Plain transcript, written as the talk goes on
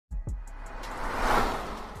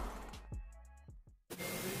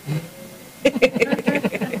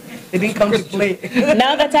They didn't come to play.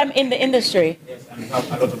 Now that I'm in the industry, Yes, and you have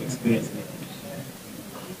a lot of experience in it.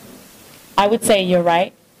 I would say you're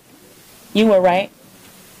right. You were right.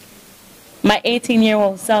 My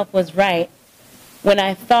 18-year-old self was right when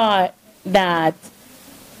I thought that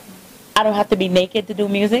I don't have to be naked to do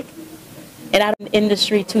music and I don't have an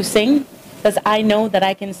industry to sing because I know that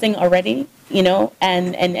I can sing already, you know,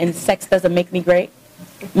 and sex doesn't make me great.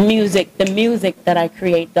 Music, the music that I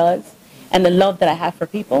create does, and the love that I have for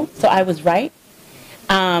people. So I was right.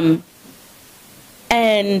 And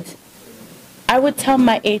I would tell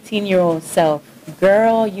my 18-year-old self,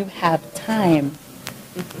 girl, you have time.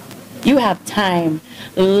 You have time.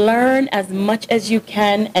 Learn as much as you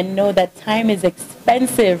can and know that time is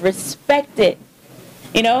expensive. Respect it.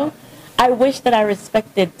 You know, I wish that I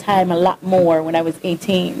respected time a lot more when I was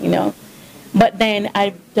 18, you know. But then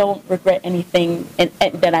I don't regret anything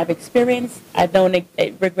that I've experienced. I don't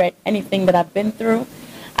regret anything that I've been through.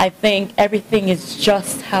 I think everything is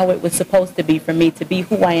just how it was supposed to be for me to be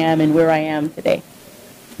who I am and where I am today.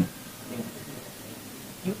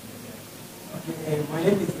 My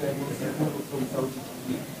name is from Saudi.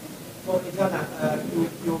 So, Etana,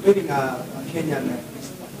 you're wearing a Kenyan.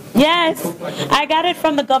 Yes, I got it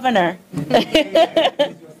from the governor.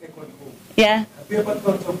 Yeah. Have you ever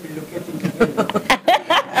thought of relocating to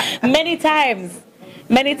Kenya?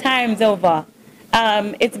 Many times over.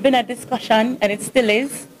 It's been a discussion, and it still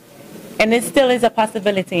is a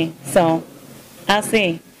possibility. So, I'll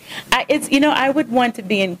see. It's, you know, I would want to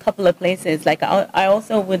be in a couple of places. Like I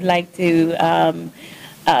also would like to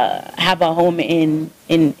have a home in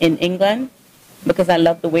England because I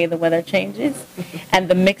love the way the weather changes, and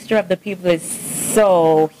the mixture of the people is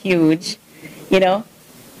so huge. You know,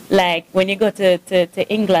 like when you go to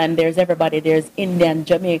England, there's everybody. There's Indian,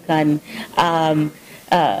 Jamaican,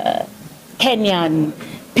 Kenyan,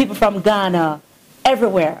 people from Ghana.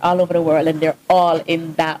 Everywhere, all over the world, and they're all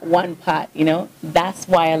in that one pot, you know. That's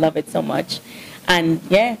why I love it so much. And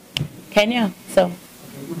yeah, Kenya. So. Okay,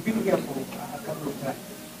 you've been here for a couple of times.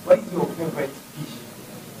 What is your favorite dish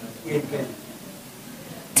here in Kenya?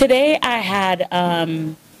 Today I had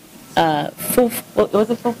what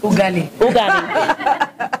was it? Ugali. Ugali.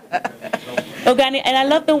 Ugali, and I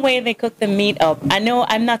love the way they cook the meat up. I know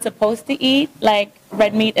I'm not supposed to eat like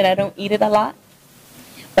red meat, and I don't eat it a lot.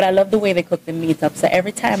 But I love the way they cook the meat up. So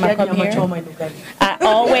every time I come here, I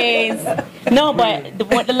always, no, but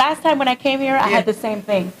the last time when I came here, I had the same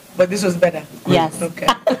thing. But this was better. Yes. Okay.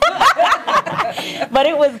 But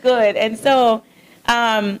it was good. And so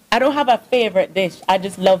I don't have a favorite dish. I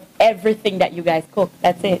just love everything that you guys cook.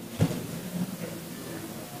 That's it.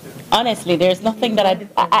 Honestly, there's nothing that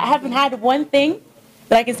I haven't had one thing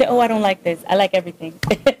that I can say, oh, I don't like this. I like everything.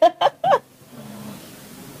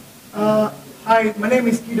 Hi, my name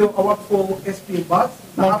is Kido. I work for SPA Bats.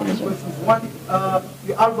 I have two questions. One,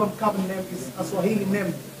 your album cover name is a Swahili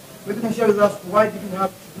name. Maybe you can share with us why did you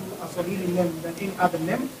have to do a Swahili name than any other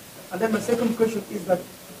name? And then my second question is that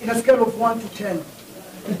in a scale of 1 to 10,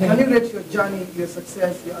 can you rate your journey, your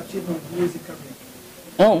success, your achievement in music career?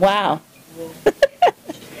 Oh, wow.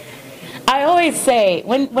 I always say,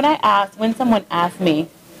 when someone asks me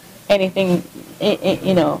anything,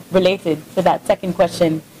 you know, related to that second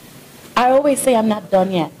question, I always say I'm not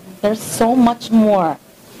done yet. There's so much more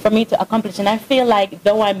for me to accomplish. And I feel like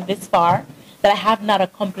though I'm this far, that I have not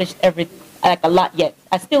accomplished a lot yet.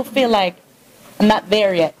 I still feel like I'm not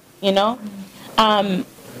there yet, you know? And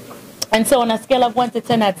so on a scale of 1 to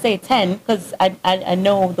 10, I'd say 10, because I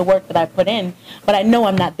know the work that I put in, but I know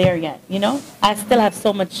I'm not there yet, you know? I still have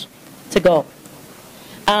so much to go.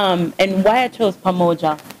 And why I chose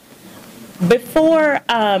Pamoja. Before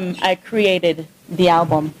I created the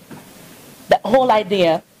album, the whole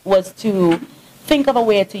idea was to think of a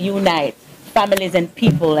way to unite families and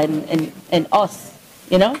people and us,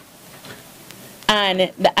 you know?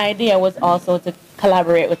 And the idea was also to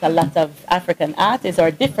collaborate with a lot of African artists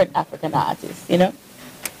or different African artists, you know?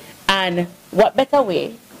 And what better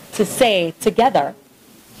way to say together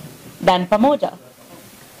than Pamoja?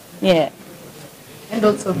 Yeah. And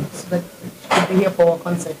also, so that you could be here for our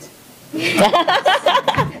concert.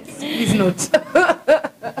 Please note.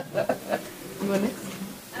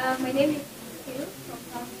 My name is Phil from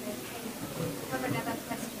Southland, Kenya. I have another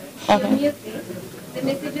question. Okay. Your music, the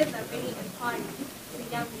messages are very important to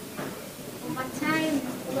young people. Over time, you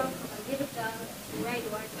grew up from a little girl to where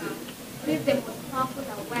you are now. What is the most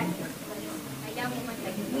popular word that a young woman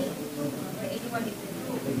like me or anyone in the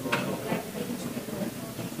room would like to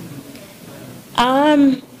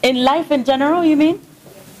know? In life in general, you mean?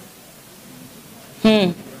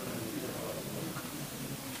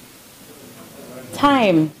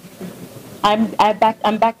 Time. I'm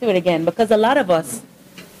back to it again, because a lot of us,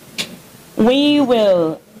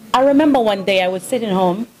 I remember one day I was sitting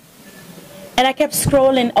home and I kept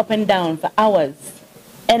scrolling up and down for hours,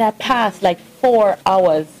 and I passed like 4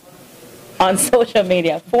 hours on social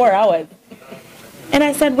media, 4 hours. And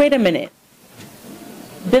I said, wait a minute,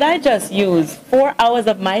 did I just use 4 hours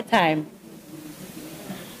of my time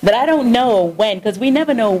that I don't know when, because we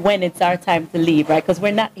never know when it's our time to leave, right? Because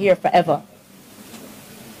we're not here forever.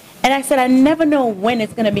 And I said, I never know when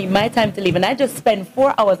it's going to be my time to leave. And I just spent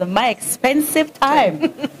 4 hours of my expensive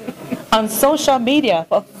time on social media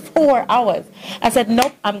for 4 hours. I said,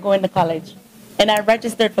 nope, I'm going to college. And I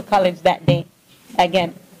registered for college that day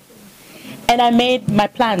again. And I made my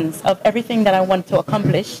plans of everything that I want to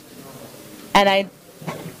accomplish. And I,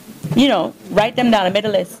 write them down. I made a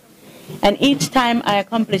list. And each time I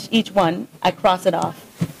accomplish each one, I cross it off.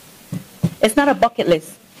 It's not a bucket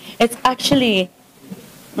list. It's actually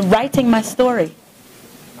writing my story,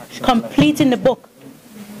 completing the book,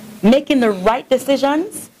 making the right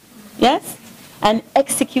decisions, yes, and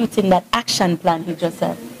executing that action plan he just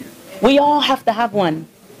said. We all have to have one.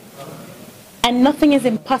 And nothing is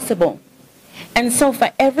impossible. And so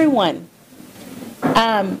for everyone,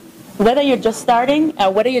 whether you're just starting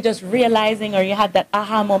or whether you're just realizing or you had that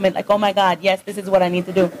aha moment, like, oh my God, yes, this is what I need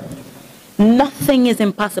to do. Nothing is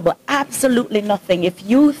impossible. Absolutely nothing. If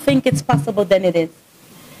you think it's possible, then it is.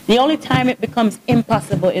 The only time it becomes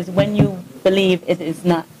impossible is when you believe it is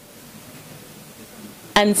not.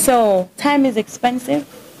 And so time is expensive,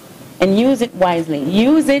 and use it wisely.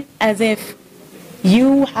 Use it as if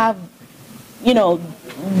you have,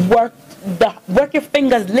 work your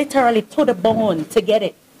fingers literally to the bone to get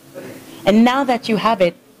it. And now that you have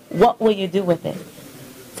it, what will you do with it?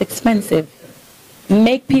 It's expensive.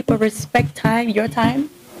 Make people respect time, your time.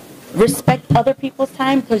 Respect other people's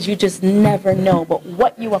time, because you just never know. But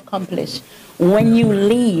what you accomplish when you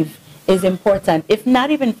leave is important. If not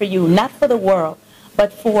even for you, not for the world,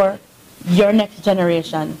 but for your next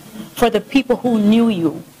generation, for the people who knew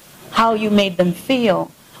you, how you made them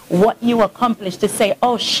feel, what you accomplished, to say,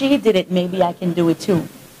 oh, she did it, maybe I can do it too.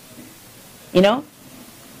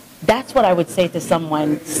 That's what I would say to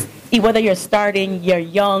someone, whether you're starting, you're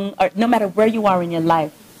young, or no matter where you are in your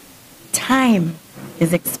life. Time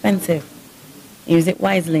is expensive. Use it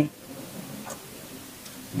wisely.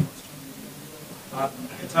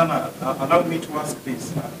 Etana, allow me to ask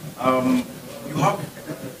this. You have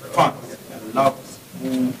fans and lovers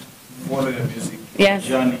who follow your music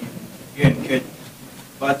journey here in Kenya.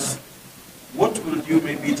 But what will you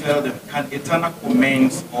maybe tell them? Can Etana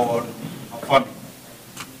comment on a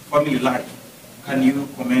family life? Can you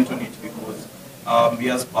comment on it? Because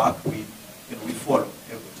years back we follow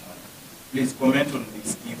every time. Please comment on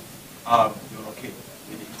this if you're okay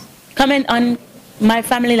with it. Comment on my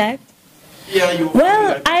family life? Yeah, you.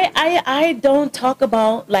 Well, I don't talk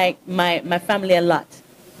about like my family a lot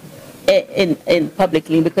in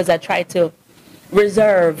publicly, because I try to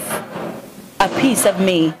reserve a piece of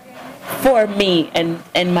me for me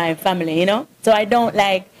and my family, So I don't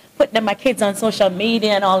like put my kids on social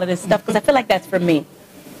media and all of this stuff, because I feel like that's for me.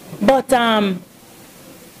 But I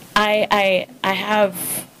have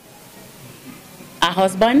a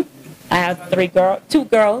husband. I have 2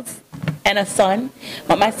 girls and a son.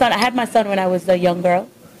 But I had my son when I was a young girl.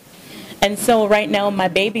 And so right now my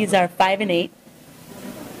babies are 5 and 8.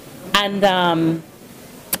 And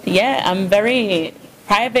yeah, I'm very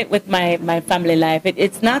private with my family life.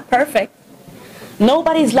 It's not perfect.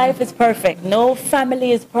 Nobody's life is perfect. No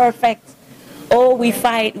family is perfect. Oh, we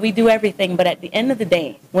fight, we do everything. But at the end of the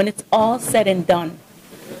day, when it's all said and done,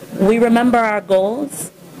 we remember our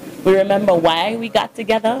goals. We remember why we got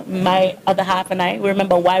together, my other half and I. We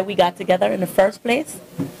remember why we got together in the first place,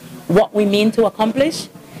 what we mean to accomplish,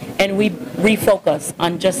 and we refocus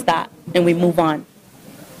on just that, and we move on.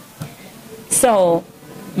 So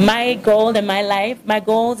my goals in my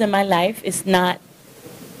life is not,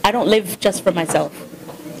 I don't live just for myself.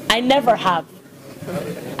 I never have.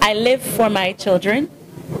 I live for my children,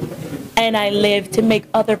 and I live to make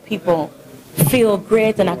other people feel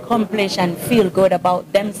great and accomplish and feel good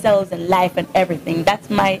about themselves and life and everything. I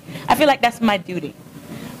feel like that's my duty.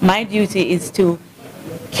 My duty is to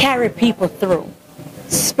carry people through,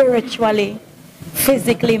 spiritually,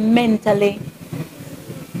 physically, mentally.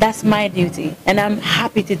 That's my duty, and I'm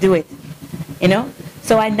happy to do it,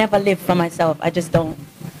 So I never live for myself. I just don't,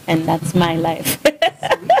 and that's my life.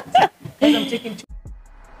 I'm taking